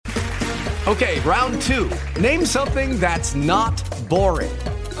Okay, round two. Name something that's not boring.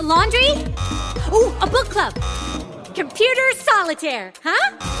 A laundry? Ooh, a book club. Computer solitaire,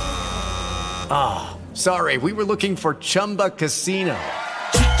 huh? Ah, sorry, we were looking for Chumba Casino.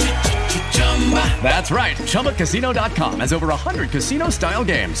 That's right, ChumbaCasino.com has over 100 casino-style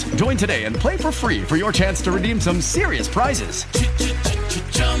games. Join today and play for free for your chance to redeem some serious prizes.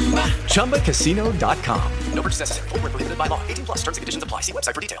 ChumbaCasino.com. No purchase necessary. Void where prohibited by law. 18 plus terms and conditions apply. See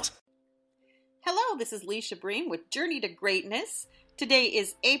website for details. Hello, this is Leisha Bream with Journey to Greatness. Today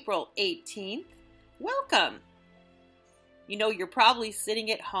is April 18th. Welcome. You know, you're probably sitting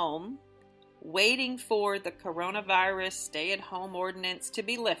at home waiting for the coronavirus stay-at-home ordinance to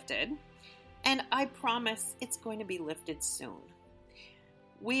be lifted. And I promise it's going to be lifted soon.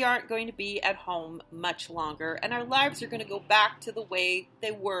 We aren't going to be at home much longer, and our lives are going to go back to the way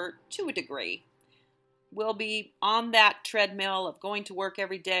they were to a degree. We'll be on that treadmill of going to work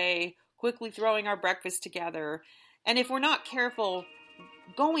every day, quickly throwing our breakfast together, and if we're not careful,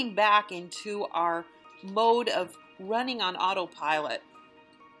 going back into our mode of running on autopilot,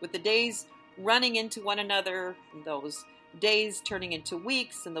 with the days running into one another, and those days turning into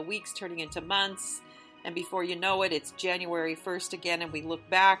weeks, and the weeks turning into months, and before you know it, it's January 1st again, and we look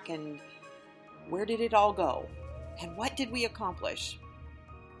back, and where did it all go? And what did we accomplish?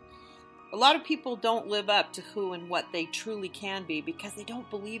 A lot of people don't live up to who and what they truly can be because they don't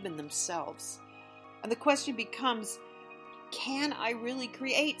believe in themselves. And the question becomes, can I really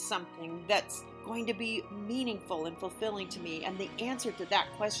create something that's going to be meaningful and fulfilling to me? And the answer to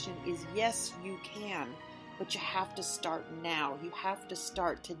that question is yes, you can. But you have to start now. You have to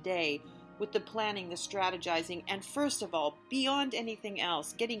start today with the planning, the strategizing, and first of all, beyond anything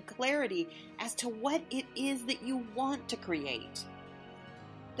else, getting clarity as to what it is that you want to create.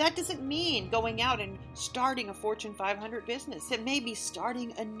 That doesn't mean going out and starting a Fortune 500 business. It may be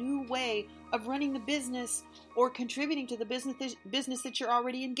starting a new way of running the business or contributing to the business that you're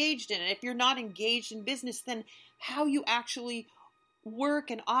already engaged in. And if you're not engaged in business, then how you actually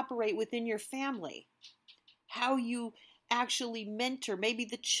work and operate within your family. How you actually mentor maybe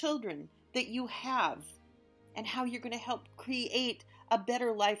the children that you have, and how you're going to help create a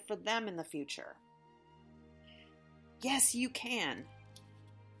better life for them in the future. Yes, you can.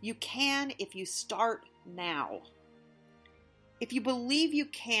 You can if you start now. If you believe you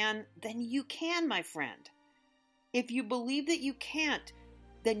can, then you can, my friend. If you believe that you can't,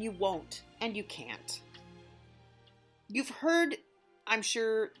 then you won't, and you can't. You've heard, I'm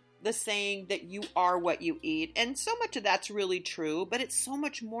sure, the saying that you are what you eat. And so much of that's really true, but it's so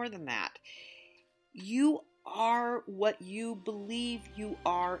much more than that. You are what you believe you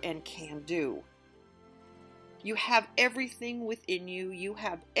are and can do. You have everything within you. You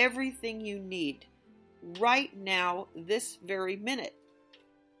have everything you need right now, this very minute.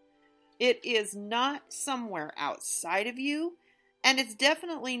 It is not somewhere outside of you, and it's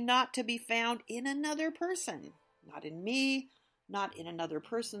definitely not to be found in another person. Not in me, not in another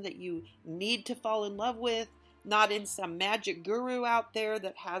person that you need to fall in love with, not in some magic guru out there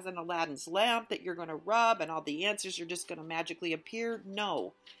that has an Aladdin's lamp that you're going to rub and all the answers are just going to magically appear.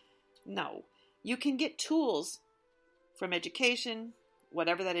 No. You can get tools from education,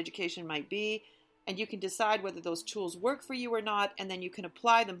 whatever that education might be, and you can decide whether those tools work for you or not, and then you can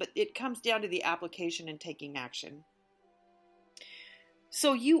apply them, but it comes down to the application and taking action.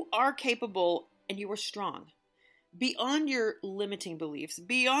 So you are capable and you are strong. Beyond your limiting beliefs,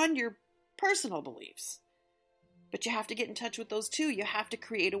 beyond your personal beliefs. But you have to get in touch with those too. You have to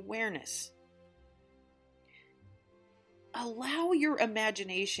create awareness. Allow your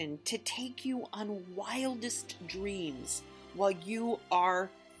imagination to take you on wildest dreams while you are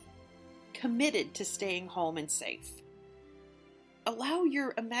committed to staying home and safe. Allow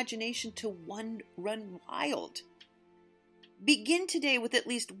your imagination to run wild. Begin today with at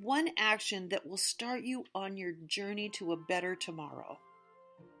least one action that will start you on your journey to a better tomorrow.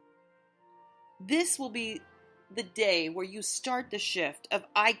 This will be the day where you start the shift of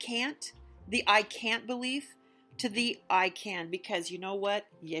I can't, the I can't belief, to the I can, because you know what?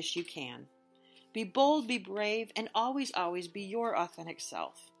 Yes, you can. Be bold, be brave, and always, always be your authentic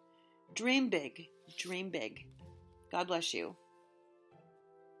self. Dream big, dream big. God bless you.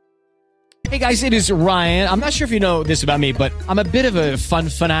 Hey guys, it is Ryan. I'm not sure if you know this about me, but I'm a bit of a fun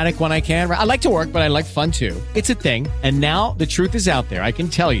fanatic when I can. I like to work, but I like fun too. It's a thing. And now the truth is out there. I can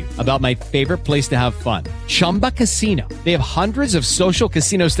tell you about my favorite place to have fun. Chumba Casino. They have hundreds of social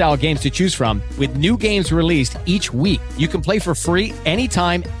casino style games to choose from with new games released each week. You can play for free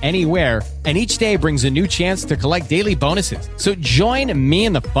anytime, anywhere. And each day brings a new chance to collect daily bonuses. So join me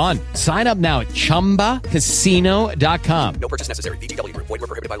in the fun. Sign up now at ChumbaCasino.com. No purchase necessary. VGW Group. Void where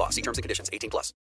prohibited by law. See terms and conditions. 18+.